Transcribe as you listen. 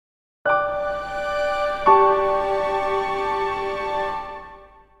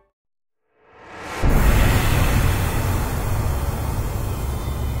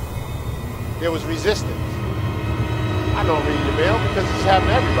there was resistance. I don't read your mail because it's happening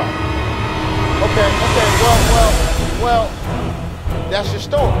to everybody. Okay, well, that's your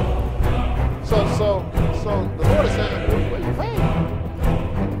story. So the Lord is saying, what are you faith?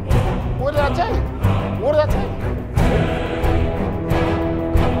 What did I tell you? What did I tell you?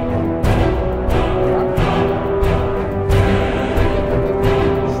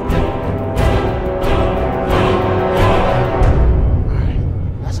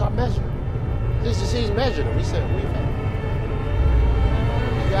 He's measured him. He said, we faith.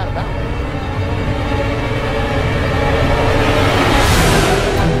 You got a balance.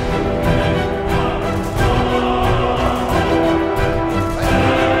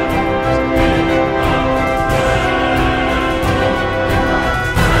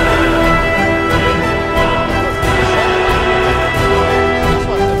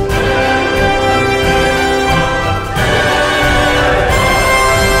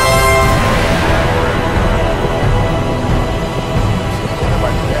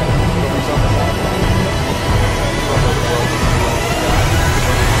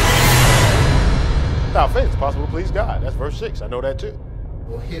 Without faith, it's possible to please God. That's verse 6. I know that too.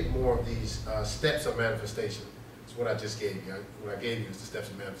 We'll hit more of these steps of manifestation. It's what I just gave you. What I gave you is the steps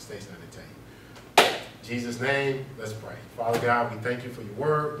of manifestation I didn't tell you. In Jesus' name, let's pray. Father God, we thank you for your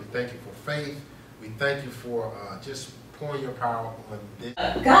word. We thank you for faith. We thank you for just pouring your power on this.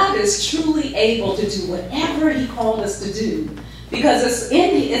 God is truly able to do whatever he called us to do, because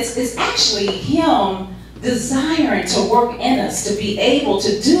it's actually him desiring to work in us to be able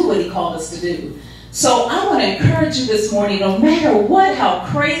to do what he called us to do. So I want to encourage you this morning, no matter what, how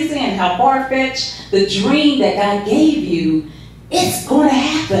crazy and how far-fetched the dream that God gave you, it's going to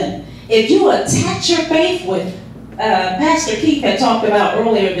happen. If you attach your faith with, Pastor Keith had talked about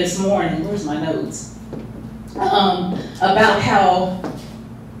earlier this morning, where's my notes? About how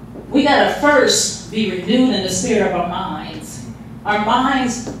we got to first be renewed in the spirit of our minds. Our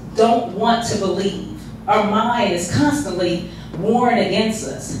minds don't want to believe. Our mind is constantly warring against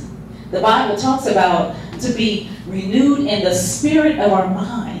us. The Bible talks about to be renewed in the spirit of our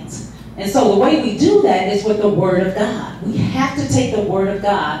minds. And so the way we do that is with the Word of God. We have to take the Word of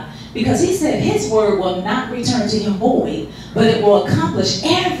God, because he said his word will not return to him void, but it will accomplish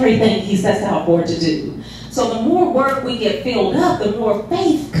everything he sets out for it to do. So the more word we get filled up, the more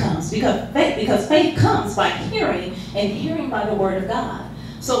faith comes, because faith comes by hearing, and hearing by the Word of God.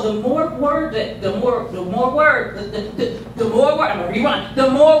 So the more word we get, the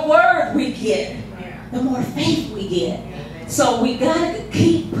more faith we get. So we gotta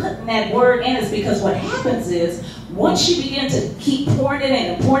keep putting that word in us, because what happens is, once you begin to keep pouring it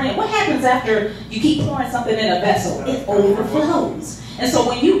in and pouring it, what happens after you keep pouring something in a vessel? It overflows. And so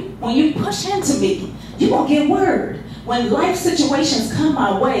when you push into me, you're gonna get word. When life situations come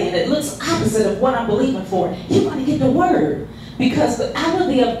my way and it looks opposite of what I'm believing for, you're gonna get the word. Because out of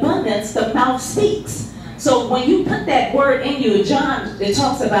the abundance, the mouth speaks. So when you put that word in you, John, it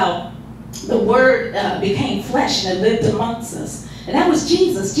talks about the word became flesh and it lived amongst us. And that was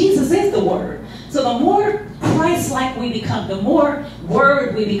Jesus. Jesus is the word. So the more Christ-like we become, the more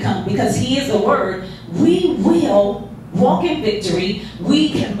word we become, because he is the word, we will walk in victory. We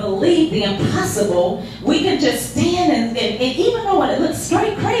can believe the impossible. We can just stand and even though it looks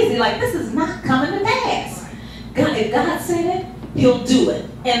straight crazy, like this is not coming to pass. God, if God said it, he'll do it.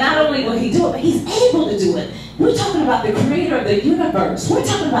 And not only will he do it, but he's able to do it. We're talking about the creator of the universe. We're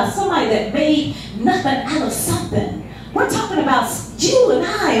talking about somebody that made nothing out of something. We're talking about you and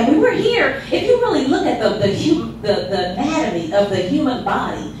I mean, we're here. If you really look at the anatomy of the human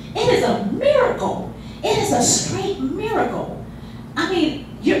body, it is a miracle. It is a straight miracle. I mean,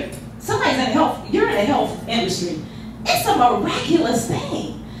 you're in the health industry. It's a miraculous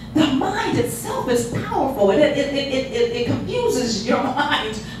thing. The mind itself is powerful. It confuses your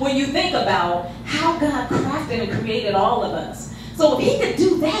mind when you think about how God crafted and created all of us. So if he could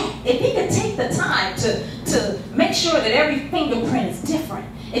do that, if he could take the time to make sure that every fingerprint is different,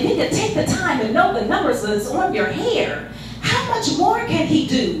 if he could take the time to know the numbers that's on your hair, how much more can he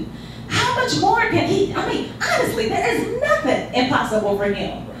do? How much more can he? I mean, honestly, there is nothing impossible for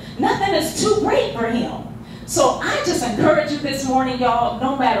him. Nothing is too great for him. So I just encourage you this morning, y'all,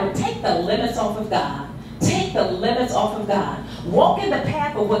 no matter, take the limits off of God. Take the limits off of God. Walk in the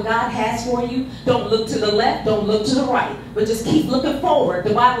path of what God has for you. Don't look to the left, don't look to the right, but just keep looking forward.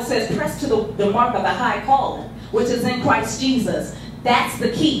 The Bible says, press to the mark of the high calling, which is in Christ Jesus. That's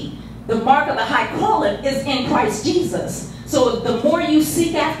the key. The mark of the high calling is in Christ Jesus. So the more you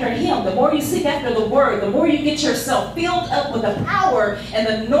seek after him, the more you seek after the word, the more you get yourself filled up with the power and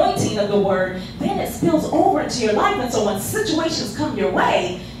the anointing of the word, then it spills over into your life. And so when situations come your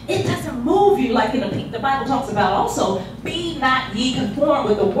way, it doesn't move you like the Bible talks about also, be not ye conformed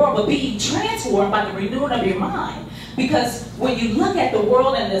with the world, but be ye transformed by the renewing of your mind. Because when you look at the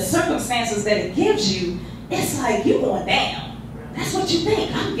world and the circumstances that it gives you, it's like you're going down. That's what you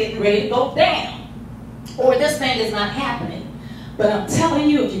think. I'm getting ready to go down. Or this thing is not happening. But I'm telling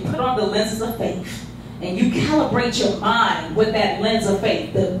you, if you put on the lenses of faith and you calibrate your mind with that lens of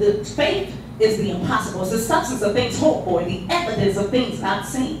faith, the faith is the impossible. It's the substance of things hoped for, the evidence of things not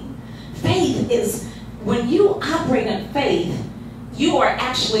seen. Faith is, when you operate in faith, you are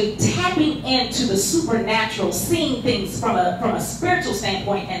actually tapping into the supernatural, seeing things from a spiritual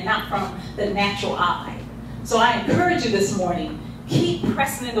standpoint and not from the natural eye. So I encourage you this morning, keep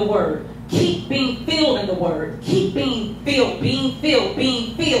pressing in the Word. Keep being filled in the Word. Keep being filled in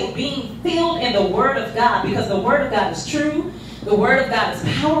the Word of God, because the Word of God is true. The Word of God is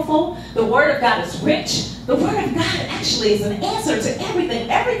powerful. The Word of God is rich. The Word of God actually is an answer to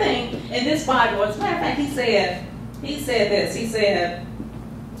everything. Everything in this Bible. As a matter of fact, he said this. He said,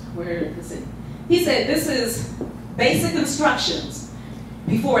 where is it? He said, this is basic instructions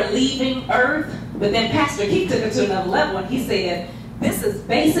before leaving earth. But then Pastor Keith took it to another level, and he said, this is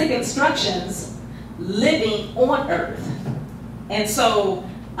basic instructions living on earth. And so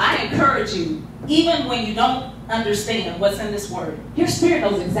I encourage you, even when you don't understand what's in this word, your spirit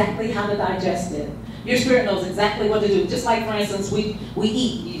knows exactly how to digest it. Your spirit knows exactly what to do. Just like, for instance, we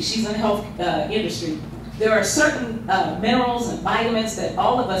eat. She's in the health industry. There are certain minerals and vitamins that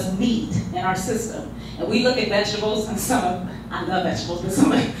all of us need in our system. And we look at vegetables, and I love vegetables, but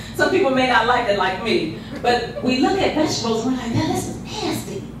some people may not like it like me. But we look at vegetables and we're like, this is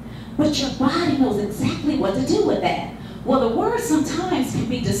nasty. But your body knows exactly what to do with that. Well, the word sometimes can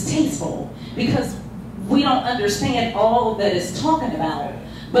be distasteful because we don't understand all that it's talking about.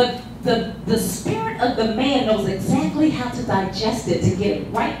 But the spirit of the man knows exactly how to digest it, to get it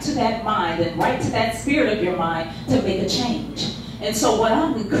right to that mind and right to that spirit of your mind to make a change. And so what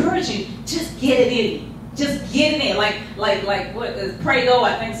I'm encouraging, just get it in. Just get it in. Like what Prego,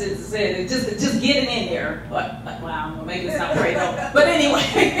 I think it said, just get it in there. Well, maybe it's not Prego. But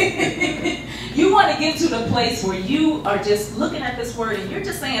anyway, you want to get to the place where you are just looking at this word and you're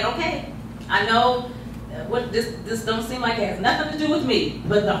just saying, okay, I know what this don't seem like it has nothing to do with me,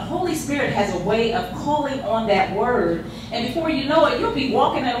 but the Holy Spirit has a way of calling on that word, and before you know it, you'll be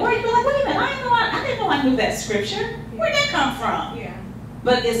walking in the word, you'll be like, wait a minute, I didn't know I knew that scripture. Where'd that come from? Yeah.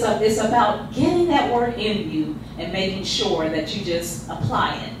 But it's about getting that word in you and making sure that you just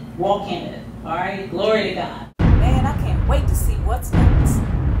apply it, walk in it. All right, glory to God. Man, I can't wait to see what's next.